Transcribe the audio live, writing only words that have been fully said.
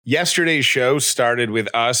Yesterday's show started with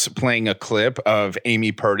us playing a clip of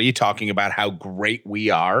Amy Purdy talking about how great we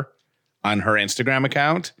are on her Instagram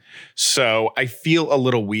account. So I feel a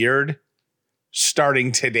little weird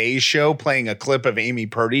starting today's show playing a clip of Amy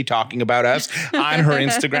Purdy talking about us on her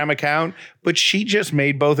Instagram account. But she just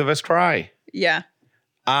made both of us cry. Yeah.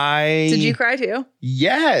 Did you cry too?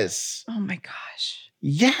 Yes. Oh my gosh.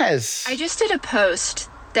 Yes. I just did a post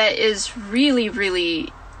that is really,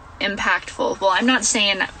 really impactful. Well, I'm not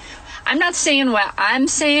saying what I'm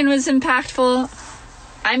saying was impactful.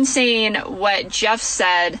 I'm saying what Jeff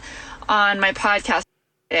said on my podcast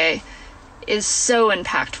today is so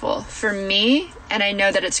impactful for me, and I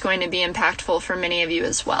know that it's going to be impactful for many of you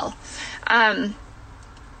as well.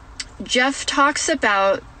 Jeff talks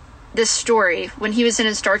about this story when he was in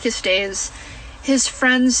his darkest days. His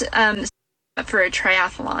friends for a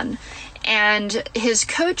triathlon, and his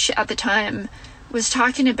coach at the time was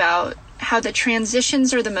talking about how the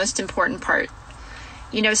transitions are the most important part.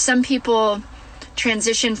 You know, some people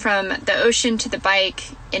transition from the ocean to the bike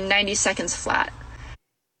in 90 seconds flat.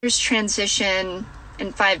 Others transition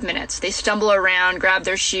in 5 minutes. They stumble around, grab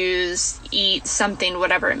their shoes, eat something,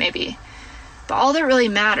 whatever it may be. But all that really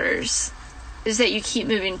matters is that you keep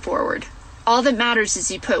moving forward. All that matters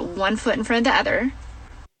is you put one foot in front of the other,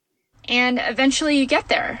 and eventually you get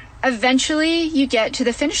there. Eventually you get to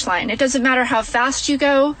the finish line. It doesn't matter how fast you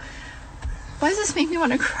go. Why does this make me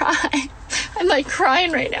want to cry? I'm like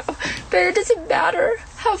crying right now. But it doesn't matter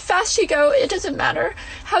how fast you go. It doesn't matter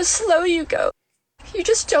how slow you go. You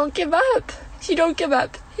just don't give up. You don't give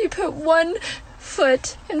up. You put one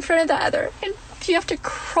foot in front of the other, and you have to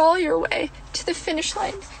crawl your way to the finish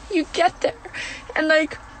line. You get there. And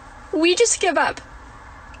like, we just give up.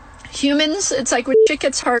 Humans, it's like when shit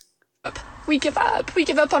gets hard, we give up. We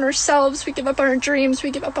give up on ourselves. We give up on our dreams. We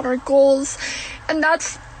give up on our goals. And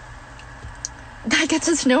that gets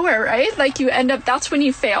us nowhere, right? Like that's when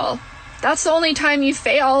you fail. That's the only time you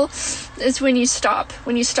fail is when you stop.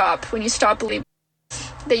 When you stop believing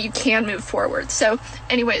that you can move forward. So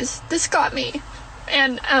anyways, this got me.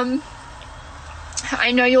 And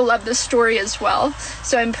I know you'll love this story as well.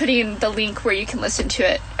 So I'm putting the link where you can listen to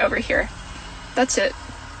it over here. That's it.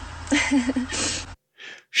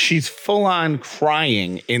 She's full on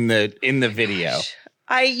crying in the video.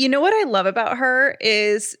 You know what I love about her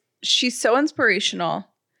is she's so inspirational,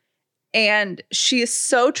 and she is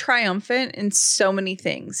so triumphant in so many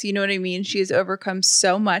things. You know what I mean? She has overcome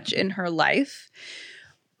so much in her life.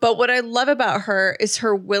 But what I love about her is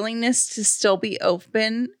her willingness to still be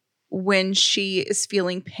open when she is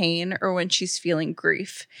feeling pain or when she's feeling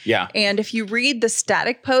grief. Yeah. And if you read the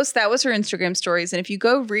static post, that was her Instagram stories. And if you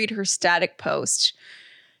go read her static post,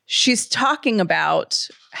 she's talking about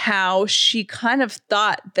how she kind of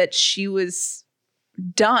thought that she was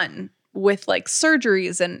done with like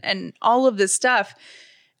surgeries and all of this stuff.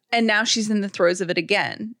 And now she's in the throes of it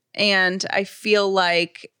again. And I feel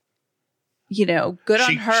like, you know, good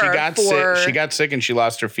on her. She got sick and she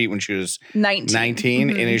lost her feet when she was 19.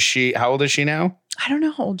 Mm-hmm. And how old is she now? I don't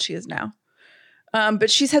know how old she is now.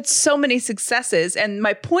 But she's had so many successes. And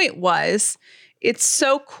my point was, it's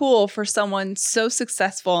so cool for someone so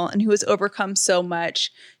successful and who has overcome so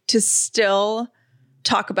much to still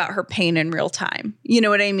talk about her pain in real time. You know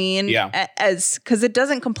what I mean? Yeah. Because it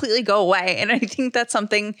doesn't completely go away. And I think that's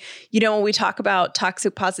something, you know, when we talk about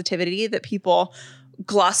toxic positivity that people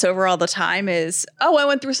gloss over all the time is, oh, I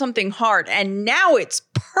went through something hard and now it's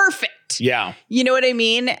perfect. Yeah. You know what I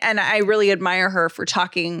mean? And I really admire her for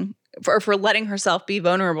talking, for letting herself be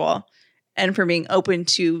vulnerable and for being open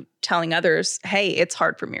to telling others, hey, it's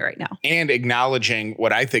hard for me right now. And acknowledging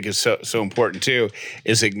what I think is so important too,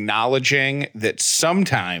 is acknowledging that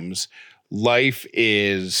sometimes life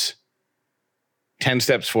is 10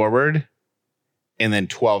 steps forward and then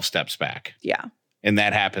 12 steps back. Yeah. And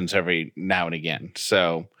that happens every now and again.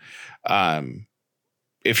 So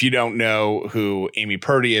if you don't know who Amy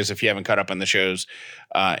Purdy is, if you haven't caught up on the shows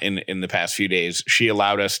in the past few days, she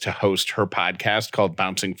allowed us to host her podcast called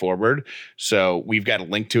Bouncing Forward. So we've got a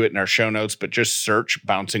link to it in our show notes, but just search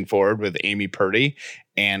Bouncing Forward with Amy Purdy.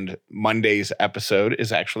 And Monday's episode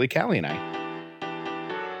is actually Callie and I.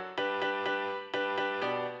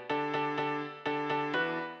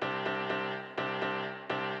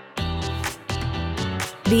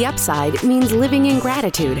 The Upside means living in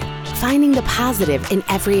gratitude, finding the positive in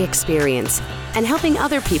every experience, and helping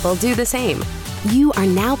other people do the same. You are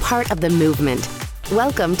now part of the movement.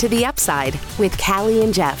 Welcome to The Upside with Callie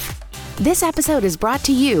and Jeff. This episode is brought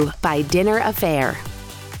to you by Dinner Affair.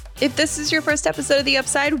 If this is your first episode of The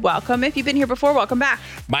Upside, welcome. If you've been here before, welcome back.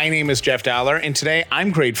 My name is Jeff Dollar, and today I'm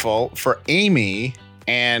grateful for Amy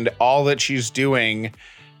and all that she's doing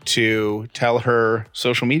to tell her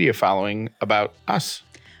social media following about us.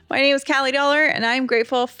 My name is Callie Dollar, and I'm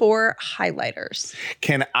grateful for highlighters.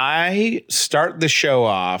 Can I start the show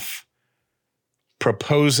off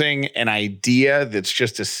proposing an idea that's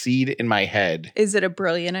just a seed in my head? Is it a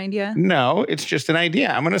brilliant idea? No, it's just an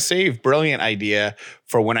idea. I'm going to save brilliant idea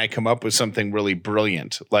for when I come up with something really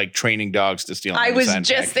brilliant, like training dogs to steal. I was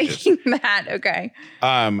just thinking that. Okay.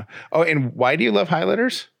 Oh, and why do you love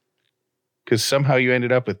highlighters? Because somehow you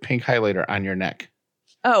ended up with pink highlighter on your neck.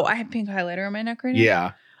 Oh, I have pink highlighter on my neck right now?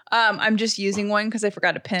 Yeah. I'm just using one because I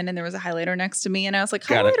forgot a pen and there was a highlighter next to me. And I was like,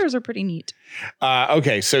 Got it. highlighters are pretty neat.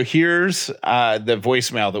 Okay, so here's the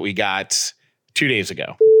voicemail that we got 2 days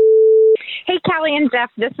ago. Hey, Callie and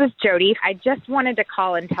Jeff, this is Jody. I just wanted to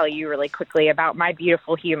call and tell you really quickly about my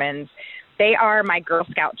beautiful humans. They are my Girl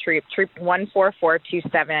Scout troop, Troop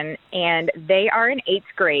 14427, and they are in 8th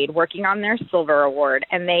grade working on their Silver Award,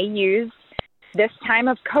 and they use this time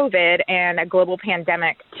of COVID and a global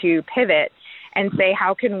pandemic to pivot and say,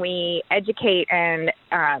 how can we educate and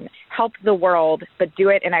help the world, but do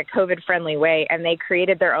it in a COVID-friendly way? And they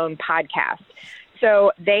created their own podcast.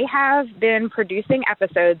 So they have been producing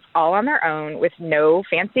episodes all on their own with no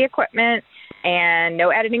fancy equipment and no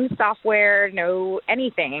editing software, no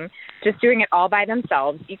anything, just doing it all by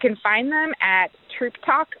themselves. You can find them at Troop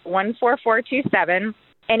Talk 14427.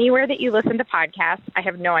 Anywhere that you listen to podcasts. I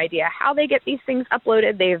have no idea how they get these things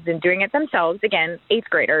uploaded. They've been doing it themselves, again, 8th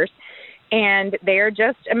graders. And they are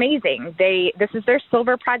just amazing. This is their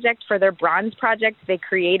silver project. For their bronze project, they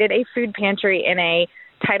created a food pantry in a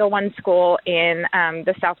Title I school in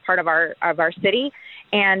the south part of our city.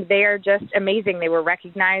 And they are just amazing. They were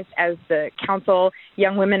recognized as the Council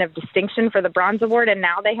Young Women of Distinction for the Bronze Award, and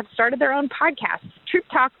now they have started their own podcast, Troop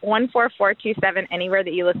Talk 14427, anywhere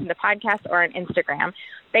that you listen to podcasts or on Instagram.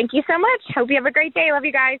 Thank you so much. Hope you have a great day. Love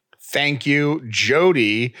you guys. Thank you,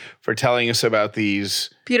 Jody, for telling us about these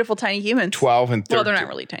beautiful tiny humans. 12 and 13. Well, they're not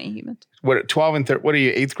really tiny humans. What 12 and 13? What are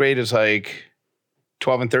you? 8th grade is like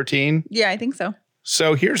 12 and 13? Yeah, I think so.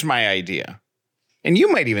 So here's my idea. And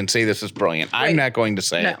you might even say this is brilliant. I'm not going to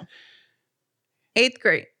say it. 8th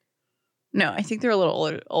grade. No, I think they're a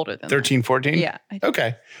little older than 13, 14? Yeah.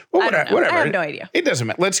 Okay. Well, whatever. I have no idea. It doesn't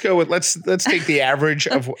matter. Let's go with let's take the average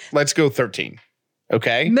of let's go 13.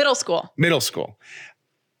 Okay? Middle school.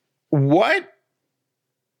 What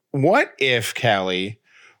if, Callie,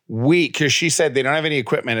 because she said they don't have any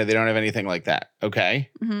equipment and they don't have anything like that.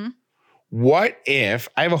 Okay. Mm-hmm. What if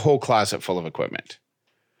I have a whole closet full of equipment?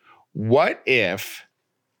 What if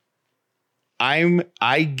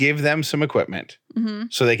I give them some equipment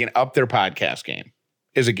so they can up their podcast game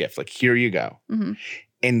as a gift? Like, here you go. Mm-hmm.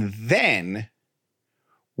 And then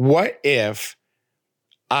what if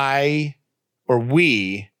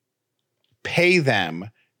we pay them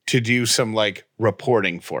to do some like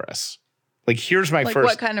reporting for us? Like, here's my first.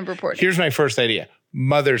 What kind of reporting? Here's my first idea.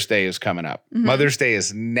 Mother's Day is coming up. Mm-hmm. Mother's Day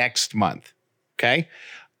is next month. Okay.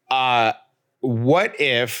 What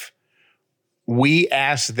if we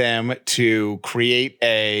ask them to create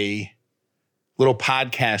a little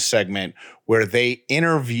podcast segment where they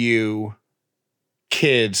interview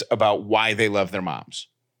kids about why they love their moms?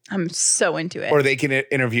 I'm so into it. Or they can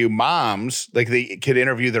interview moms, like they could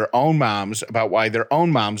interview their own moms about why their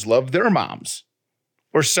own moms love their moms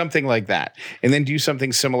or something like that. And then do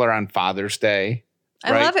something similar on Father's Day.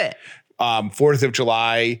 I love it. 4th of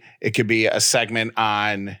July, it could be a segment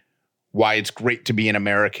on why it's great to be an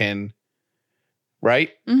American.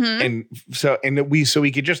 Right. Mm-hmm. And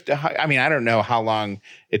we could just, I mean, I don't know how long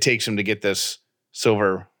it takes them to get this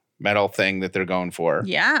silver medal thing that they're going for.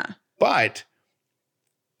 Yeah. But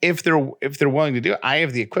if they're willing to do it, I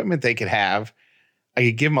have the equipment they could have. I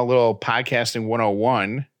could give them a little podcasting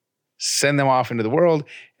 101, send them off into the world,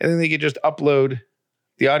 and then they could just upload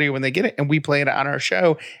the audio when they get it, and we play it on our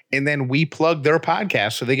show, and then we plug their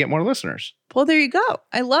podcast so they get more listeners. Well, there you go.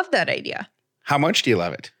 I love that idea. How much do you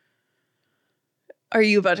love it? Are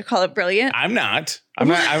you about to call it brilliant? I'm not.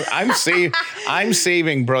 I'm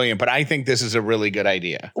saving brilliant, but I think this is a really good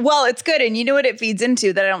idea. Well, it's good. And you know what it feeds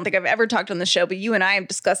into that I don't think I've ever talked on the show, but you and I have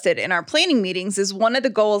discussed it in our planning meetings, is one of the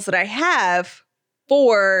goals that I have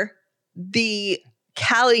for the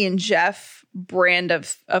Callie and Jeff brand of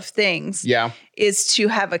things is to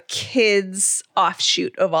have a kids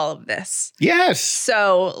offshoot of all of this. Yes.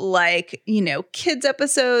 So like, kids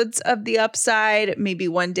episodes of The Upside, maybe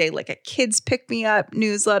one day like a kids pick me up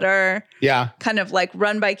newsletter. Yeah. Kind of like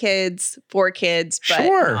run by kids for kids, but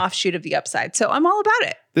an offshoot of The Upside. So I'm all about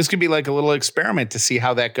it. This could be like a little experiment to see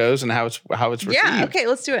how that goes and how it's received. Yeah. Okay.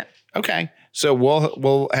 Let's do it. Okay. So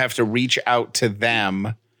we'll have to reach out to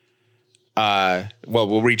them.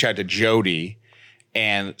 We'll reach out to Jody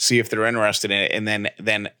and see if they're interested in it. And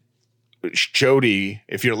then Jody,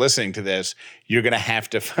 if you're listening to this, you're going to have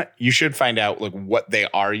to, you should find out like what they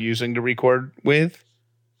are using to record with.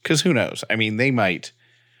 Cause who knows? I mean, they might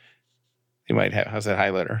have, how's that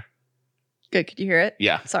highlighter? Good. Could you hear it?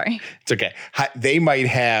 Yeah. Sorry. It's okay. They might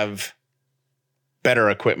have better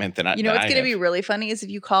equipment than I. You know what's going to be really funny is if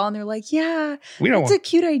you call and they're like, yeah, it's a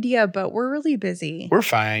cute idea, but we're really busy. We're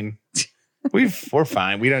fine. We're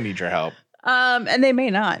fine. We don't need your help. And they may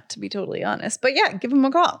not, to be totally honest. But yeah, give them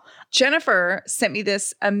a call. Jennifer sent me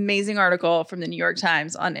this amazing article from the New York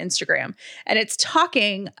Times on Instagram. And it's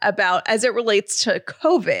talking about, as it relates to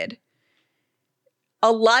COVID,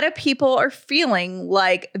 a lot of people are feeling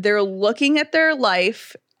like they're looking at their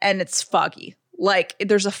life and it's foggy. Like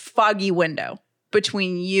there's a foggy window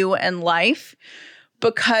between you and life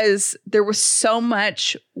because there was so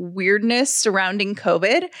much weirdness surrounding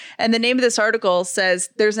COVID. And the name of this article says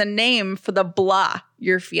there's a name for the blah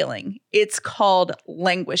you're feeling. It's called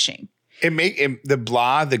languishing. The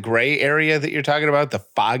blah, the gray area that you're talking about, the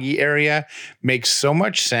foggy area, makes so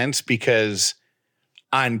much sense because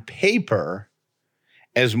on paper,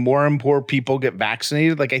 as more and more people get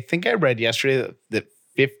vaccinated, like I think I read yesterday that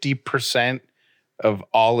 50% of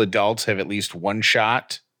all adults have at least one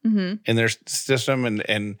shot in their system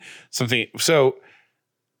and something. So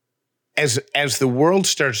as the world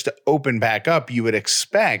starts to open back up, you would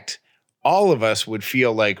expect all of us would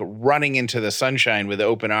feel like running into the sunshine with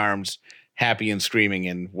open arms, happy and screaming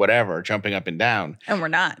and whatever, jumping up and down. And we're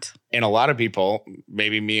not. And a lot of people,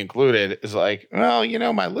 maybe me included, is like, well,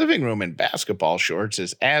 my living room in basketball shorts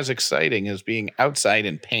is as exciting as being outside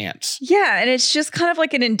in pants. Yeah. And it's just kind of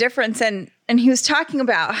like an indifference. And he was talking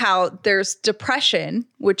about how there's depression,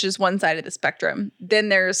 which is one side of the spectrum. Then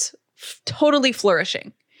there's totally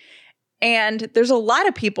flourishing. And there's a lot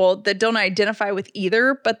of people that don't identify with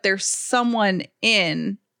either, but there's someone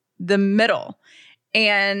in the middle.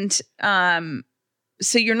 And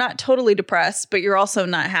so you're not totally depressed, but you're also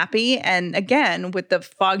not happy. And again, with the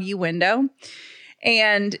foggy window,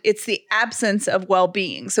 and it's the absence of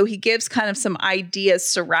well-being. So he gives kind of some ideas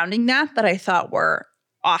surrounding that I thought were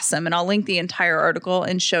awesome. And I'll link the entire article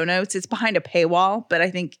in show notes. It's behind a paywall, but I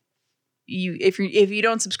think if you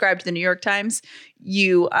don't subscribe to the New York Times,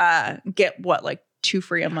 you get like 2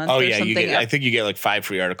 free a month. Oh or yeah, something. I think you get like 5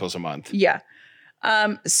 free articles a month. Yeah.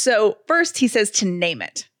 So first he says to name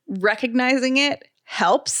it. Recognizing it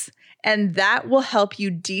helps, and that will help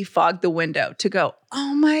you defog the window to go,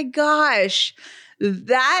 oh my gosh,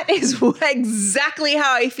 that is exactly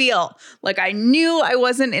how I feel. Like I knew I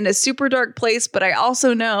wasn't in a super dark place, but I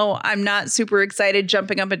also know I'm not super excited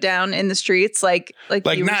jumping up and down in the streets like you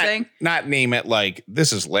were saying. Not name it like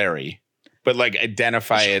this is Larry, but like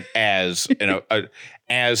identify it as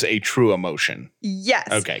as a true emotion. Yes.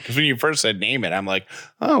 Okay. Because when you first said name it, I'm like,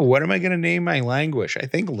 oh, what am I going to name my languish? I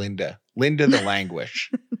think Linda the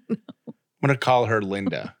languish. No. I'm going to call her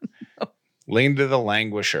Linda. No. Linda the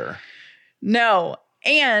languisher. No.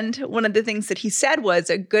 And one of the things that he said was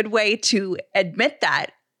a good way to admit that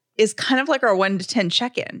is kind of like our 1 to 10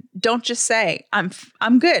 check-in. Don't just say, I'm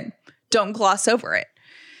good. Don't gloss over it.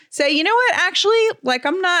 Say, you know what? Actually, like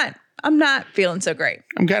I'm not feeling so great.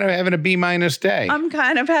 I'm kind of having a B- day. I'm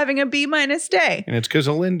kind of having a B- day. And it's because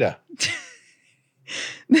of Linda.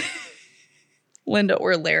 Linda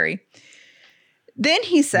or Larry. Then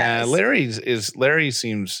he says, Larry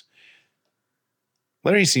seems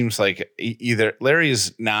like either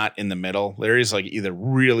Larry's not in the middle. Larry's like either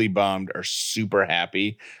really bummed or super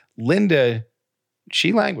happy. Linda,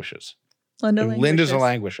 she languishes. Linda's a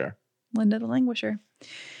languisher. Linda the languisher.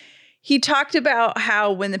 He talked about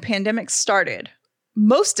how when the pandemic started,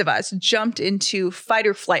 most of us jumped into fight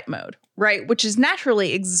or flight mode, right? Which is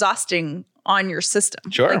naturally exhausting on your system.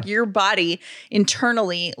 Sure. Like your body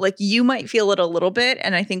internally, like you might feel it a little bit.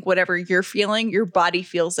 And I think whatever you're feeling, your body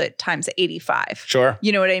feels it times 85. Sure.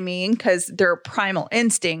 You know what I mean? Because there are primal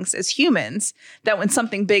instincts as humans that when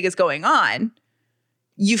something big is going on,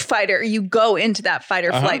 you go into that fight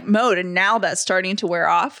or flight mode. And now that's starting to wear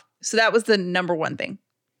off. So that was the number one thing.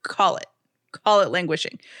 Call it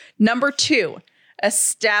languishing. Number 2,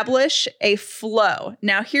 establish a flow.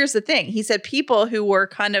 Now, here's the thing. He said people who were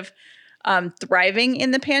kind of thriving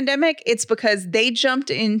in the pandemic, it's because they jumped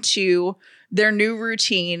into their new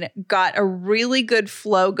routine, got a really good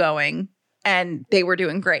flow going, and they were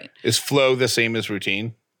doing great. Is flow the same as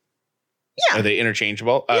routine? Yeah. Are they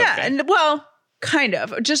interchangeable? Yeah. Okay. And well, Kind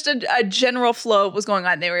of just a general flow was going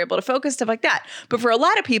on. They were able to focus, stuff like that. But for a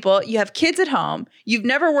lot of people, you have kids at home. You've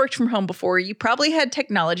never worked from home before. You probably had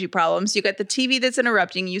technology problems. You got the TV that's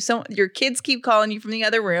interrupting you. So your kids keep calling you from the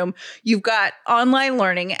other room. You've got online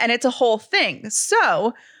learning and it's a whole thing.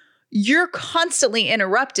 So you're constantly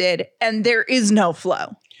interrupted and there is no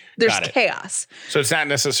flow. There's chaos. So it's not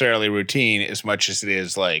necessarily routine as much as it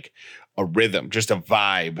is like a rhythm, just a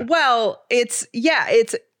vibe. Well, it's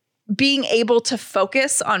being able to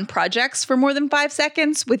focus on projects for more than 5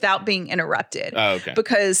 seconds without being interrupted. Oh, okay.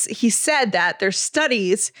 Because he said that there's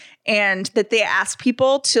studies and that they ask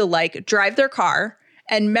people to like drive their car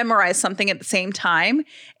and memorize something at the same time.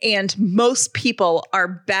 And most people are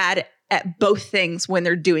bad at both things when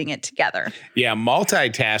they're doing it together. Yeah,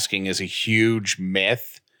 multitasking is a huge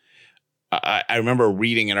myth. I remember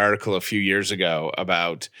reading an article a few years ago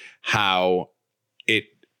about how it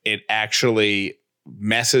actually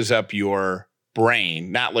messes up your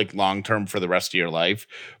brain, not like long term for the rest of your life,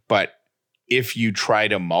 but if you try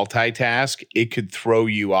to multitask, it could throw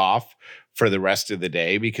you off for the rest of the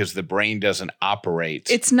day because the brain doesn't operate.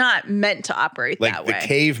 It's not meant to operate like that way. The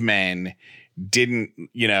cavemen didn't,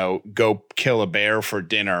 go kill a bear for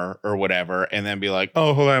dinner or whatever and then be like,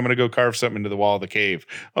 oh, hold on, I'm going to go carve something into the wall of the cave.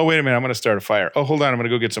 Oh, wait a minute, I'm going to start a fire. Oh, hold on, I'm going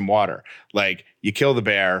to go get some water. Like you kill the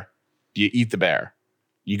bear, you eat the bear,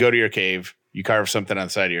 you go to your cave, you carve something on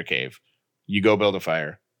the side of your cave. You go build a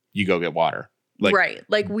fire. You go get water. Right.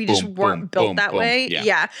 Like we just weren't built that way.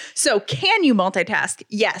 Yeah. So can you multitask?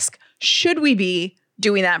 Yes. Should we be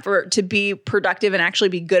doing that to be productive and actually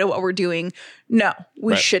be good at what we're doing? No,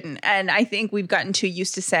 we shouldn't. And I think we've gotten too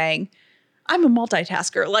used to saying, I'm a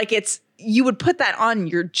multitasker. Like you would put that on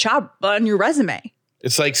your job, on your resume.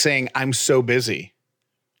 It's like saying, I'm so busy.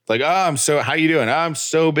 Like, how you doing? Oh, I'm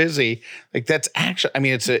so busy. Like that's actually,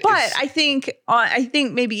 I think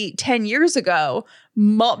maybe 10 years ago,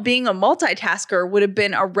 being a multitasker would have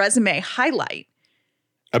been a resume highlight.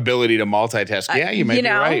 Ability to multitask. Yeah, you may be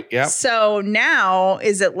right. Yeah. So now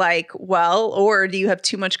is it like, or do you have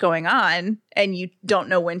too much going on and you don't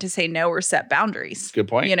know when to say no or set boundaries? Good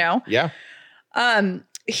point. Yeah.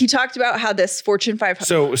 He talked about how this Fortune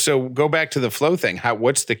 500. So go back to the flow thing.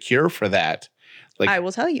 What's the cure for that? I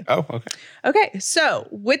will tell you. Oh, okay. Okay. So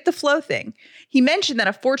with the flow thing, he mentioned that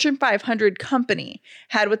a Fortune 500 company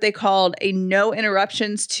had what they called a no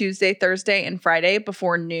interruptions Tuesday, Thursday, and Friday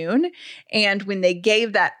before noon. And when they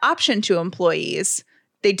gave that option to employees,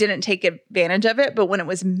 they didn't take advantage of it. But when it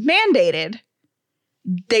was mandated,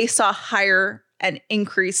 they saw higher and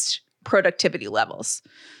increased productivity levels.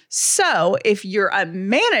 So if you're a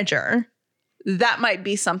manager, that might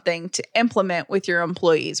be something to implement with your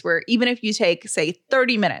employees where even if you take, say,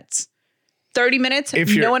 30 minutes,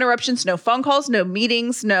 no interruptions, no phone calls, no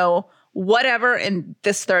meetings, no whatever in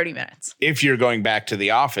this 30 minutes. If you're going back to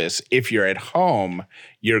the office, if you're at home,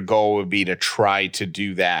 your goal would be to try to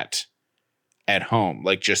do that at home.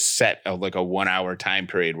 Like just set a 1 hour time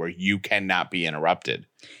period where you cannot be interrupted.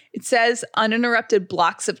 It says uninterrupted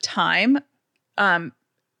blocks of time.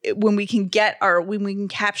 When we can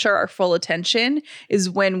capture our full attention is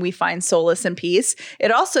when we find solace and peace. It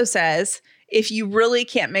also says, if you really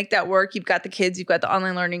can't make that work, you've got the kids, you've got the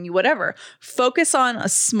online learning, you whatever, focus on a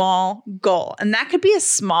small goal. And that could be as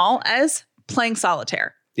small as playing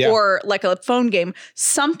solitaire or like a phone game,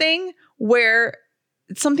 something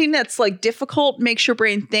that's like difficult, makes your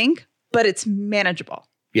brain think, but it's manageable.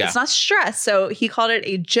 Yeah. It's not stress. So he called it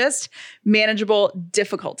a just manageable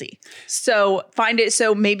difficulty. So find it.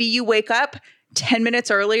 So maybe you wake up 10 minutes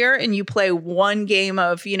earlier and you play one game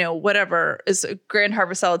of, whatever is a Grand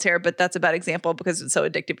Harvest Solitaire, but that's a bad example because it's so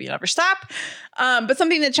addictive you never stop. But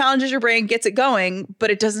something that challenges your brain, gets it going, but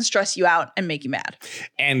it doesn't stress you out and make you mad.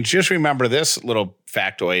 And just remember this little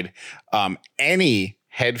factoid. Any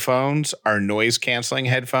headphones are noise canceling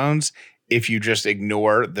headphones if you just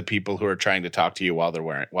ignore the people who are trying to talk to you while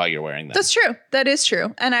you're wearing them. That's true. That is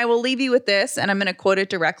true. And I will leave you with this, and I'm going to quote it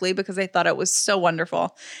directly because I thought it was so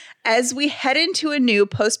wonderful. As we head into a new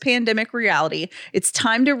post-pandemic reality, it's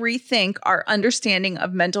time to rethink our understanding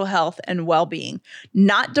of mental health and well-being.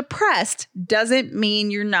 Not depressed doesn't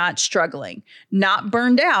mean you're not struggling. Not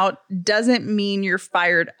burned out doesn't mean you're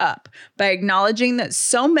fired up. By acknowledging that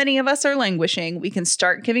so many of us are languishing, we can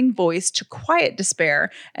start giving voice to quiet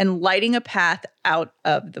despair and lighting a path out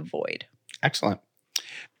of the void. Excellent.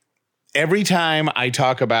 Every time I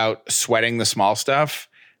talk about sweating the small stuff,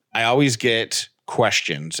 I always get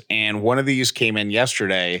questions. And one of these came in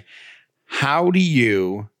yesterday. How do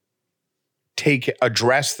you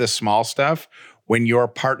address the small stuff when your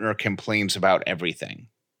partner complains about everything?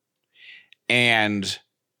 And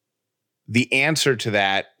the answer to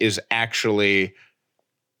that is actually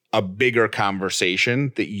a bigger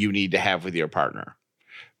conversation that you need to have with your partner,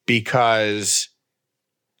 because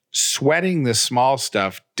sweating the small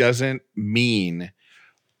stuff doesn't mean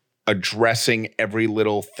addressing every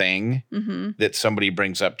little thing that somebody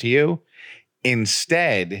brings up to you.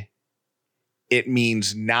 Instead, it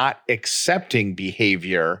means not accepting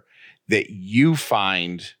behavior that you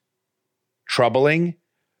find troubling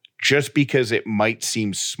just because it might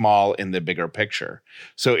seem small in the bigger picture.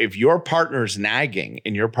 So if your partner's nagging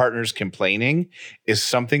and your partner's complaining is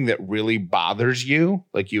something that really bothers you,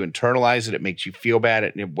 like you internalize it, it makes you feel bad,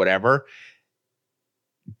 and whatever,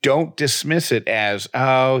 don't dismiss it as,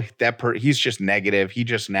 oh, he's just negative. He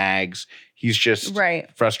just nags. He's just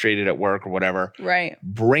frustrated at work or whatever. Right.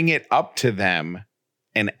 Bring it up to them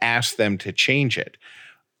and ask them to change it.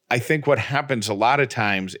 I think what happens a lot of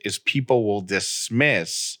times is people will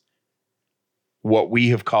dismiss what we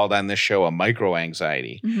have called on this show a micro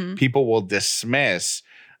anxiety. People will dismiss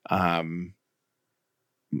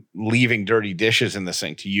leaving dirty dishes in the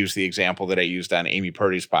sink, to use the example that I used on Amy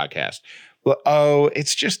Purdy's podcast. Well, oh,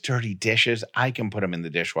 it's just dirty dishes. I can put them in the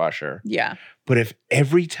dishwasher. Yeah. But if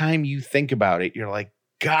every time you think about it, you're like,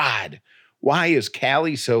 God, why is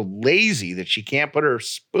Callie so lazy that she can't put her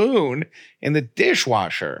spoon in the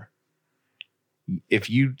dishwasher? If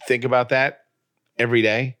you think about that every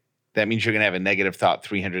day, that means you're going to have a negative thought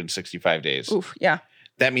 365 days. Oof, yeah.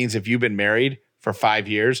 That means if you've been married for 5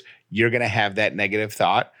 years, you're going to have that negative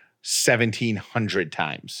thought 1,700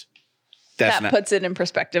 times. That puts it in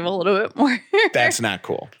perspective a little bit more. That's not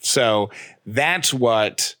cool. So that's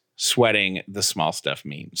what sweating the small stuff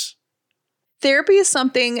means. Therapy is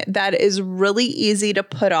something that is really easy to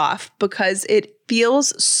put off because it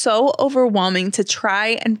feels so overwhelming to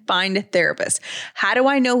try and find a therapist. How do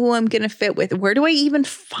I know who I'm going to fit with? Where do I even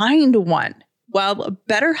find one? Well,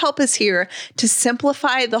 BetterHelp is here to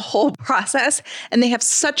simplify the whole process, and they have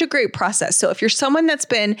such a great process. So if you're someone that's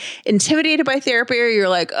been intimidated by therapy, or you're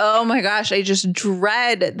like, oh my gosh, I just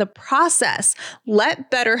dread the process, let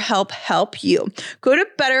BetterHelp help you. Go to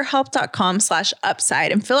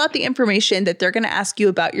betterhelp.com/upside and fill out the information that they're going to ask you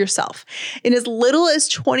about yourself. In as little as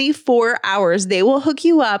 24 hours, they will hook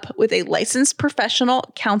you up with a licensed professional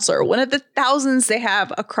counselor, one of the thousands they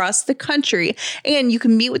have across the country, and you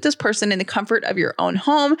can meet with this person in the comfort of your own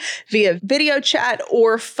home via video chat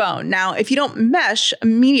or phone. Now, if you don't mesh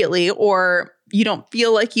immediately, or you don't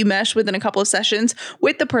feel like you mesh within a couple of sessions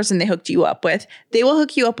with the person they hooked you up with, they will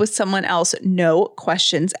hook you up with someone else, no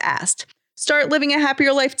questions asked. Start living a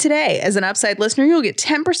happier life today. As an Upside listener, you'll get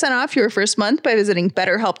 10% off your first month by visiting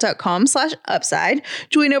betterhelp.com/upside.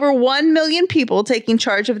 Join over 1 million people taking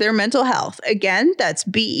charge of their mental health. Again, that's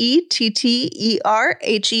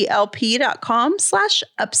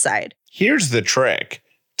betterhelp.com/upside. Here's the trick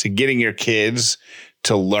to getting your kids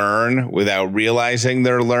to learn without realizing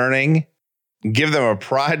they're learning. Give them a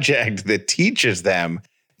project that teaches them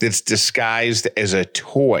that's disguised as a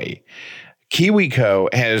toy.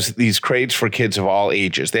 KiwiCo has these crates for kids of all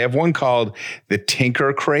ages. They have one called the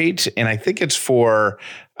Tinker Crate, and I think it's for,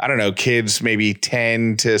 I don't know, kids maybe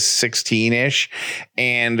 10 to 16-ish.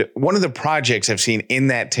 And one of the projects I've seen in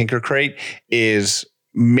that Tinker Crate is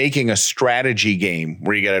making a strategy game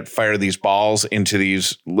where you got to fire these balls into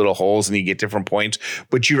these little holes and you get different points,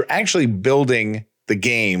 but you're actually building the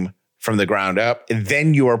game from the ground up, and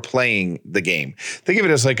then you are playing the game. Think of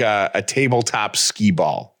it as like a tabletop skee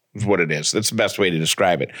ball is what it is. That's the best way to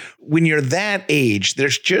describe it. When you're that age,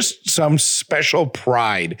 there's just some special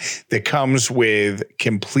pride that comes with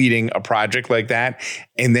completing a project like that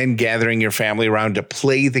and then gathering your family around to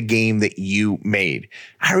play the game that you made.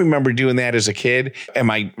 I remember doing that as a kid. At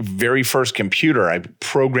my very first computer, I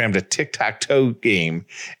programmed a tic-tac-toe game,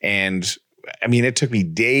 and I mean, it took me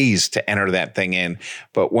days to enter that thing in,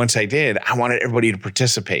 but once I did, I wanted everybody to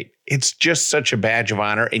participate. It's just such a badge of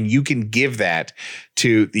honor, and you can give that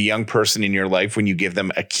to the young person in your life when you give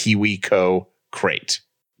them a KiwiCo crate.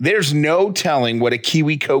 There's no telling what a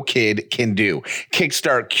KiwiCo kid can do.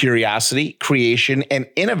 Kickstart curiosity, creation, and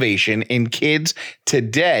innovation in kids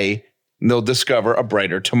today, and they'll discover a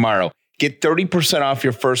brighter tomorrow. Get 30% off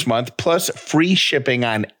your first month plus free shipping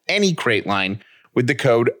on any crate line with the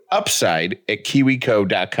code UPSIDE at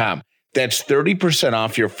kiwico.com. That's 30%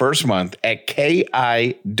 off your first month at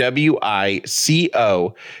kiwico.com.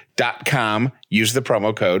 Use the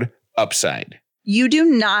promo code UPSIDE. You do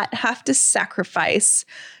not have to sacrifice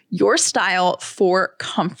your style for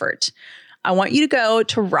comfort. I want you to go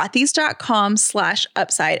to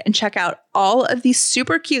rothys.com/upside and check out all of these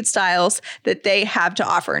super cute styles that they have to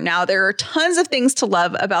offer. Now, there are tons of things to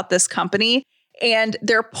love about this company, And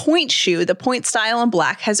their point shoe, the point style in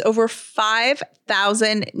black, has over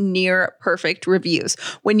 5,000 near perfect reviews.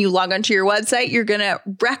 When you log onto your website, you're going to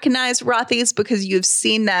recognize Rothy's because you've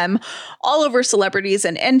seen them all over celebrities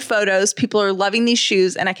and in photos. People are loving these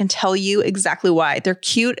shoes, and I can tell you exactly why. They're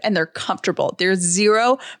cute and they're comfortable. There's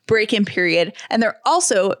 0 break-in period, and they're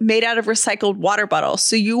also made out of recycled water bottles.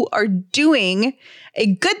 So you are doing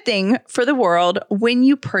a good thing for the world when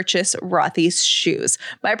you purchase Rothy's shoes.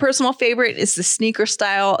 My personal favorite is the sneaker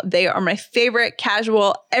style. They are my favorite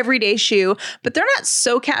casual everyday shoe, but they're not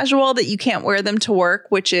so casual that you can't wear them to work,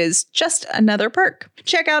 which is just another perk.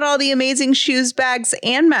 Check out all the amazing shoes, bags,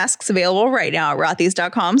 and masks available right now at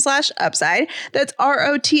rothys.com/upside. That's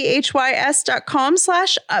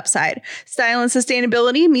ROTHYS.com/upside. Style and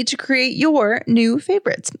sustainability meet to create your new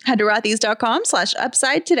favorites. Head to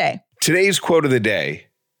rothys.com/upside today. Today's quote of the day: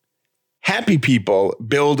 happy people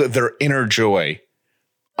build their inner joy.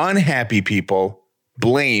 Unhappy people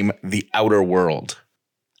blame the outer world.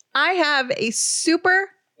 I have a super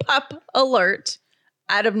pup alert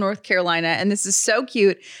out of North Carolina, and this is so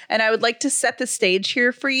cute. And I would like to set the stage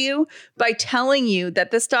here for you by telling you that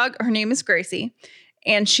this dog, her name is Gracie,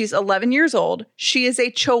 and she's 11 years old. She is a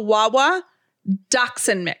Chihuahua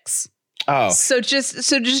Dachshund mix. Oh, So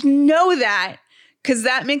just know that, because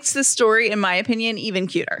that makes the story, in my opinion, even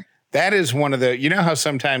cuter. that is one of the, you know how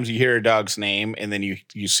sometimes you hear a dog's name and then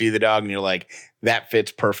you see the dog and you're like, that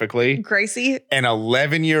fits perfectly. Gracie. An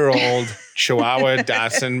 11-year-old Chihuahua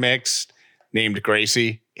Dachshund mix named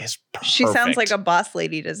Gracie is perfect. She sounds like a boss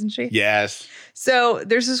lady, doesn't she? Yes. So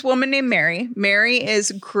there's this woman named Mary. Mary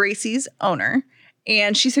is Gracie's owner.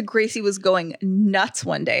 And she said Gracie was going nuts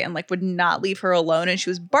one day and like would not leave her alone. And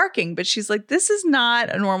she was barking, but she's like, this is not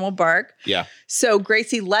a normal bark. Yeah. So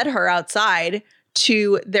Gracie led her outside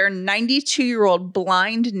to their 92-year-old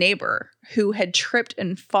blind neighbor who had tripped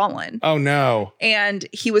and fallen. Oh, no. And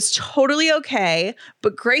he was totally okay.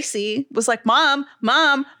 But Gracie was like, Mom,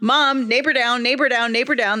 neighbor down, neighbor down,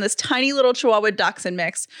 neighbor down. This tiny little Chihuahua Dachshund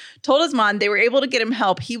mix. Told his mom. They were able to get him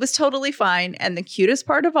help. He was totally fine. And the cutest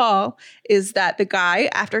part of all is that the guy,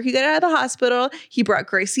 after he got out of the hospital, he brought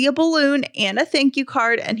Gracie a balloon and a thank you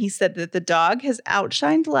card. And he said that the dog has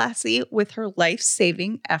outshined Lassie with her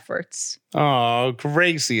life-saving efforts. Oh,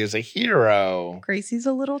 Gracie is a hero. Gracie's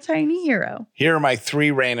a little tiny hero. Here are my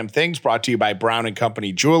 3 random things brought to you by Brown &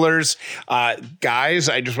 Company Jewelers. Guys,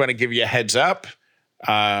 I just want to give you a heads up.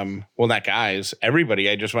 Well, not guys, everybody.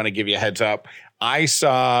 I just want to give you a heads up. I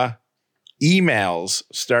saw emails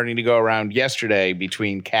starting to go around yesterday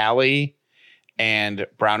between Callie and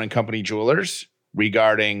Brown & Company Jewelers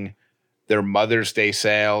regarding their Mother's Day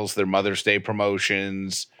sales, their Mother's Day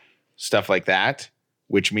promotions, stuff like that,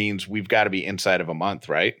 which means we've got to be inside of a month,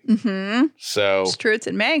 right? Mm-hmm. So It's true. It's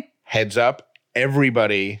in May. heads up,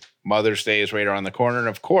 everybody, Mother's Day is right around the corner. And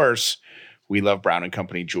of course, we love Brown &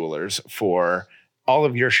 Company Jewelers for all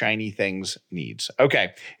of your shiny things needs.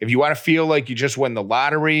 Okay. If you want to feel like you just won the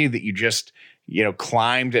lottery, that you just,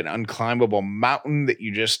 climbed an unclimbable mountain, that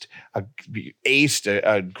you just aced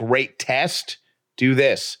a great test, do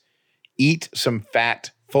this. Eat some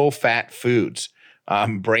full fat foods.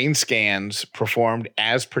 Brain scans performed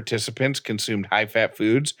as participants consumed high-fat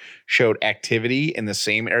foods showed activity in the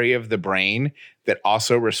same area of the brain that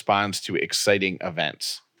also responds to exciting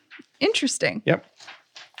events. Interesting. Yep.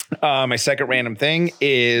 My second random thing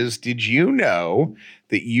is, did you know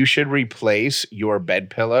that you should replace your bed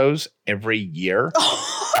pillows every year?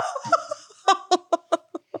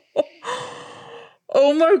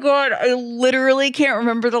 Oh my God. I literally can't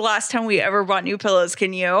remember the last time we ever bought new pillows.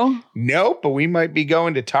 Can you? Nope, but we might be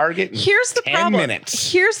going to Target in Here's the 10 problem.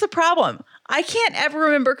 minutes. Here's the problem. I can't ever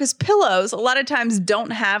remember because pillows a lot of times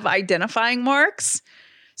don't have identifying marks.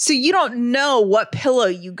 So you don't know what pillow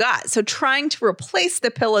you got. So trying to replace the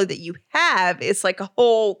pillow that you have is like a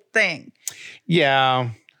whole thing. Yeah.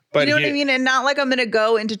 But you know what I mean? And not like I'm going to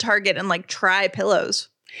go into Target and like try pillows.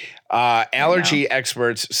 Allergy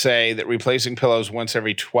experts say that replacing pillows once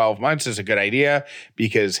every 12 months is a good idea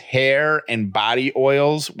because hair and body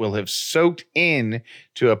oils will have soaked in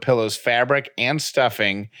to a pillow's fabric and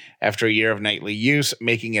stuffing after a year of nightly use,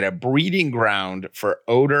 making it a breeding ground for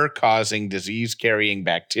odor-causing disease-carrying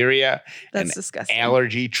bacteria That's and disgusting.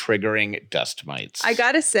 allergy-triggering dust mites. I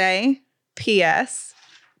gotta say, P.S.,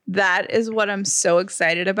 that is what I'm so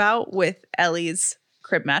excited about with Ellie's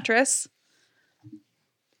crib mattress.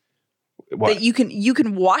 What? That you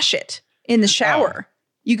can wash it in the shower.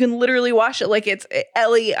 You can literally wash it like it's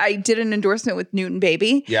Ellie. I did an endorsement with Newton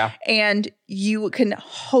Baby. Yeah. And you can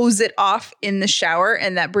hose it off in the shower.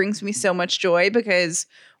 And that brings me so much joy because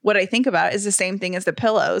what I think about is the same thing as the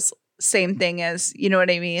pillows. Same thing as, you know what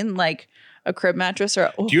I mean? Like a crib mattress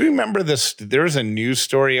or Do you remember this? There was a news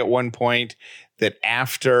story at one point that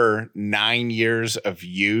after 9 years of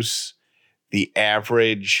use, the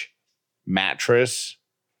average mattress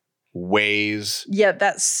weighs yeah,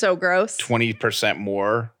 that's so gross 20%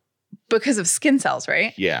 more. because of skin cells,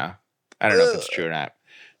 right? Yeah. I don't know if it's true or not.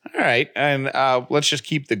 All right. And let's just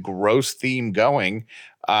keep the gross theme going.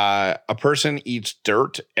 A person eats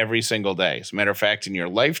dirt every single day. As a matter of fact, in your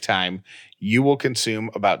lifetime, you will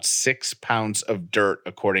consume about 6 pounds of dirt,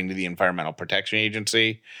 according to the Environmental Protection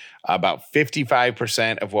Agency. About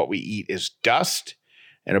 55% of what we eat is dust,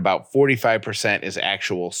 and about 45% is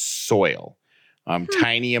actual soil.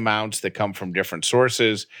 Tiny amounts that come from different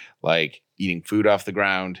sources, like eating food off the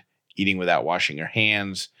ground, eating without washing your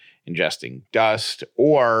hands, ingesting dust,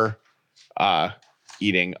 or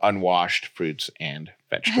eating unwashed fruits and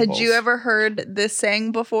vegetables. Had you ever heard this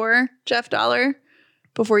saying before, Jeff Dollar,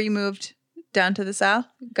 before you moved down to the South?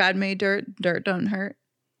 God made dirt, dirt don't hurt.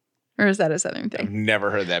 Or is that a Southern I've thing? never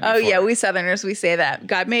heard that before. Oh, yeah. We Southerners, we say that.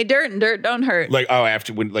 God made dirt and dirt don't hurt. Like,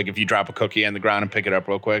 if you drop a cookie on the ground and pick it up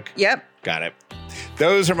real quick. Yep. Got it.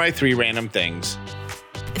 Those are my 3 random things.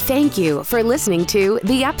 Thank you for listening to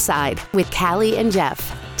The Upside with Callie and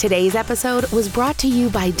Jeff. Today's episode was brought to you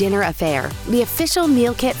by Dinner Affair, the official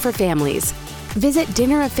meal kit for families. Visit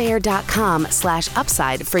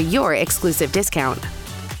dinneraffair.com/upside for your exclusive discount.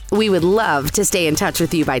 We would love to stay in touch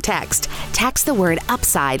with you by text. Text the word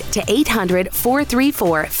UPSIDE to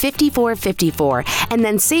 800-434-5454 and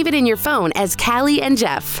then save it in your phone as Callie and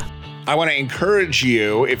Jeff. I want to encourage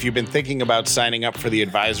you, if you've been thinking about signing up for the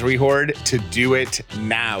advisory horde, to do it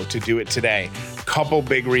now, to do it today. Couple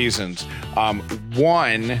big reasons.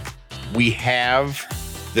 One, we have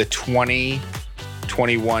the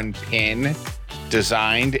 2021 pin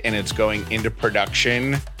designed and it's going into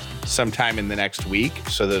production sometime in the next week.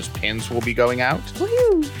 So those pins will be going out.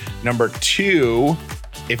 Woo-hoo. Number 2,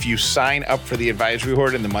 if you sign up for the advisory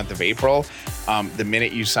horde in the month of April, the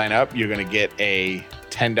minute you sign up, you're going to get a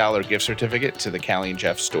 $10 gift certificate to the Callie and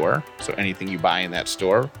Jeff store. So anything you buy in that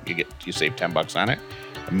store, you save $10 on it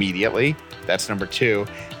immediately. That's number 2.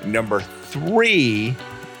 Number 3,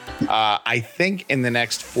 I think in the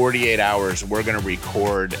next 48 hours, we're going to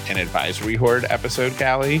record an advisory horde episode,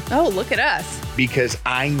 Callie. Oh, look at us. Because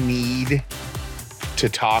I need to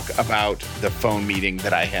talk about the phone meeting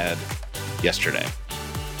that I had yesterday.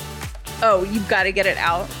 Oh, you've got to get it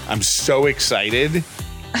out. I'm so excited.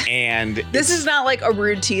 And this is not like a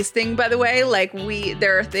rude tease thing, by the way. Like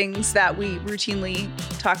there are things that we routinely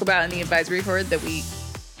talk about in the advisory horde that we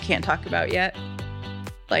can't talk about yet.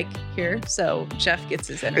 Like here. So Jeff gets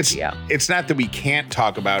his energy out. It's not that we can't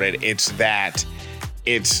talk about it. It's that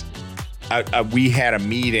we had a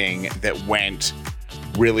meeting that went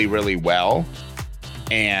really, really well.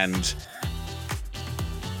 And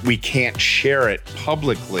we can't share it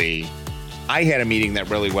publicly. I had a meeting that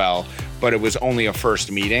really well, but it was only a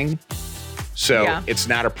first meeting. So It's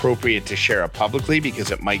not appropriate to share it publicly because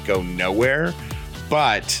it might go nowhere.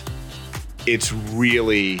 But I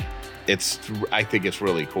think it's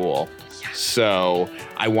really cool. Yeah. So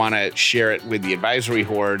I want to share it with the advisory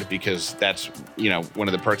horde because that's, one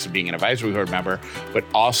of the perks of being an advisory horde member, but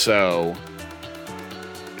also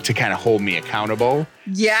to kind of hold me accountable.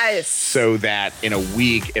 Yes. So that in a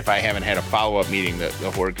week, if I haven't had a follow-up meeting, the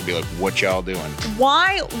horde could be like, what y'all doing?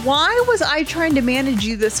 Why was I trying to manage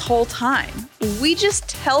you this whole time? We just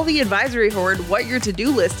tell the advisory horde what your to-do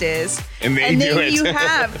list is. And then you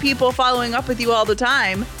have people following up with you all the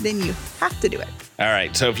time. Then you have to do it. All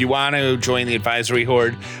right. So if you want to join the advisory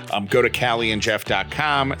horde, go to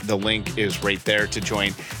CallieandJeff.com. The link is right there to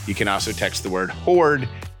join. You can also text the word horde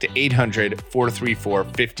to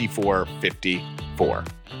 800-434-5454.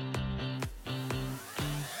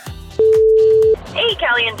 Hey,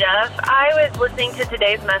 Callie and Jeff. I was listening to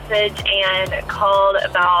today's message and called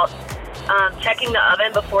about checking the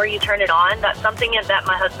oven before you turn it on. That's something that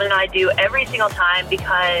my husband and I do every single time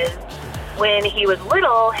because when he was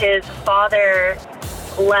little, his father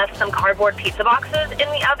left some cardboard pizza boxes in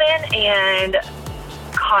the oven and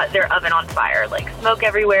caught their oven on fire, like smoke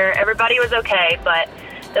everywhere. Everybody was okay, but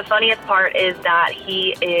the funniest part is that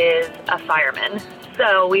he is a fireman.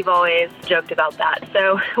 So we've always joked about that.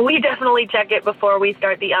 So we definitely check it before we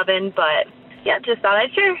start the oven. But yeah, just thought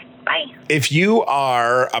I'd share. Bye. If you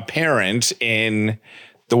are a parent in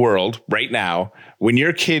the world right now, when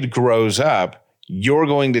your kid grows up, you're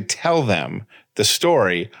going to tell them the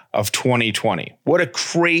story of 2020. What a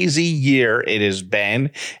crazy year it has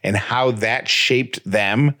been and how that shaped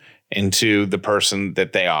them into the person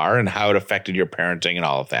that they are and how it affected your parenting and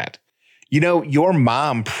all of that. Your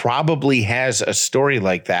mom probably has a story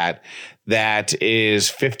like that that is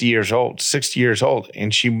 50 years old, 60 years old,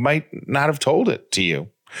 and she might not have told it to you.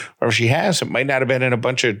 Or if she has, it might not have been in a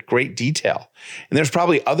bunch of great detail. And there's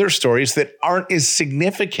probably other stories that aren't as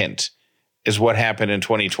significant as what happened in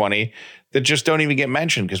 2020 that just don't even get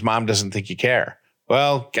mentioned because mom doesn't think you care.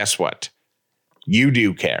 Well, guess what? You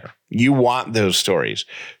do care. You want those stories.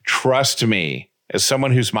 Trust me, as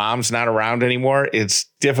someone whose mom's not around anymore, it's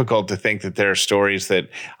difficult to think that there are stories that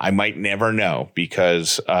I might never know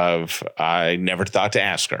because of I never thought to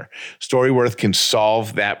ask her. Storyworth can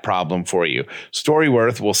solve that problem for you.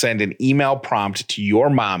 Storyworth will send an email prompt to your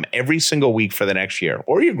mom every single week for the next year,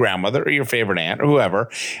 or your grandmother, or your favorite aunt, or whoever,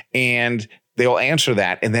 and they'll answer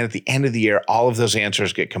that. And then at the end of the year, all of those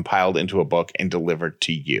answers get compiled into a book and delivered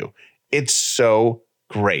to you. It's so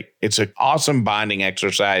great. It's an awesome bonding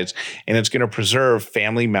exercise, and it's going to preserve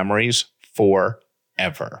family memories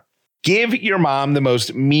forever. Give your mom the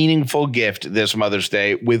most meaningful gift this Mother's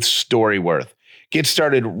Day with Storyworth. Get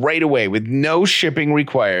started right away with no shipping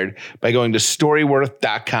required by going to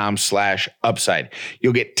storyworth.com/upside.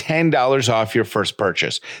 You'll get $10 off your first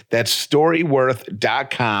purchase. That's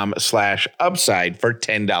storyworth.com/upside for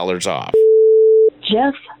 $10 off.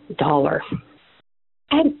 Jeff Dollar.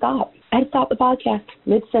 I had to stop the podcast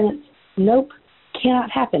mid-sentence. Nope,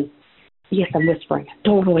 cannot happen. Yes, I'm whispering.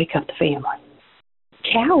 Don't want to wake up the family.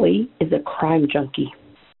 Callie is a crime junkie.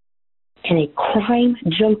 And a crime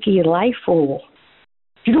junkie life rule.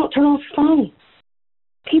 You don't turn off your phone.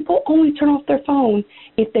 People only turn off their phone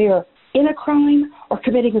if they are in a crime or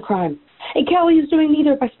committing a crime. And Callie is doing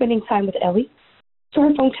neither by spending time with Ellie. So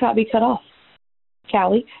her phone cannot be cut off.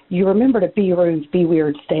 Callie, you remember to be rude, be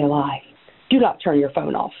weird, stay alive. Do not turn your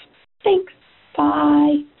phone off. Thanks.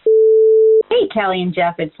 Bye. Hey, Callie and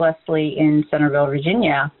Jeff, it's Leslie in Centerville,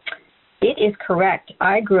 Virginia. It is correct.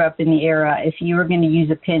 I grew up in the era, if you were going to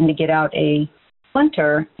use a pin to get out a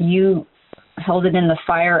splinter, you held it in the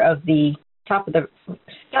fire of the top of the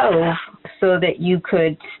stove so that you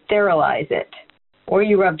could sterilize it, or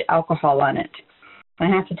you rubbed alcohol on it. I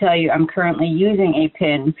have to tell you, I'm currently using a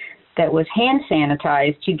pin that was hand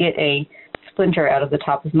sanitized to get a splinter out of the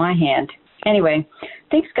top of my hand. Anyway,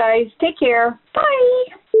 thanks, guys. Take care. Bye.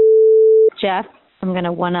 Jeff, I'm going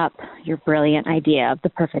to one-up your brilliant idea of the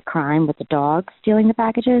perfect crime with the dog stealing the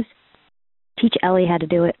packages. Teach Ellie how to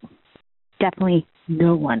do it. Definitely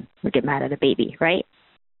no one would get mad at a baby, right?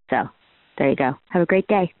 So, there you go. Have a great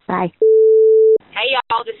day. Bye. Hey,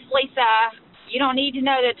 y'all. This is Lisa. You don't need to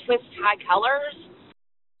know the Twist high colors.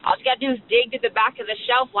 All you got to do is dig to the back of the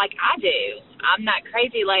shelf like I do. I'm that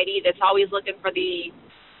crazy lady that's always looking for the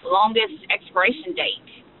longest expiration date.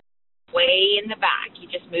 Way in the back. You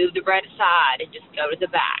just move the bread aside and just go to the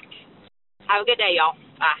back. Have a good day, y'all.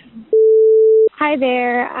 Bye. Hi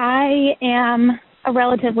there. I am a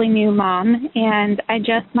relatively new mom, and I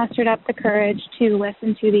just mustered up the courage to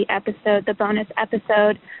listen to the bonus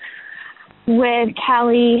episode with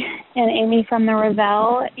Callie and Amy from the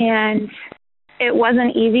Revell, and it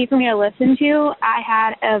wasn't easy for me to listen to. I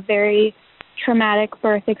had a very traumatic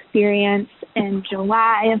birth experience in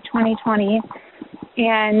July of 2020,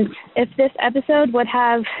 and if this episode would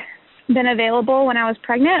have been available when I was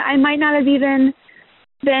pregnant, I might not have even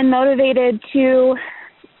been motivated to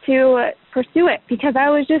pursue it, because I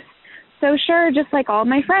was just so sure, just like all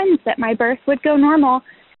my friends, that my birth would go normal,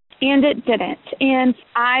 and it didn't. And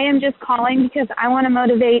I am just calling because I want to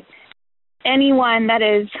motivate anyone that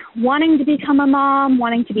is wanting to become a mom,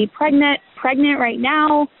 wanting to be pregnant right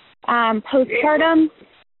now, postpartum.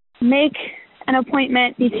 Make an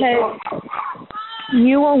appointment, because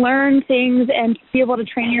you will learn things and be able to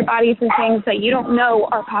train your body for things that you don't know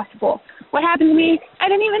are possible. What happened to me, I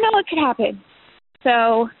didn't even know it could happen.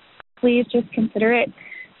 So please just consider it.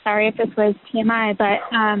 Sorry if this was TMI, but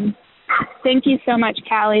thank you so much,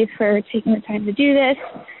 Callie, for taking the time to do this.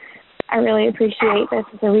 I really appreciate this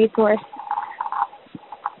as a resource.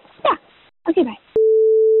 Yeah. Okay, bye.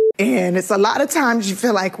 And it's a lot of times you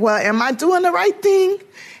feel like, well, am I doing the right thing?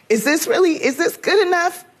 Is this good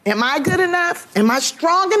enough? Am I good enough? Am I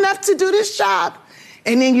strong enough to do this job?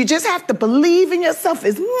 And then you just have to believe in yourself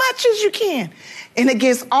as much as you can. And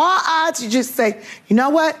against all odds, you just say, you know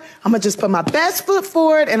what? I'm going to just put my best foot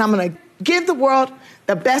forward, and I'm going to give the world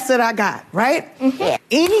the best that I got, right? Mm-hmm.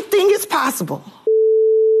 Anything is possible.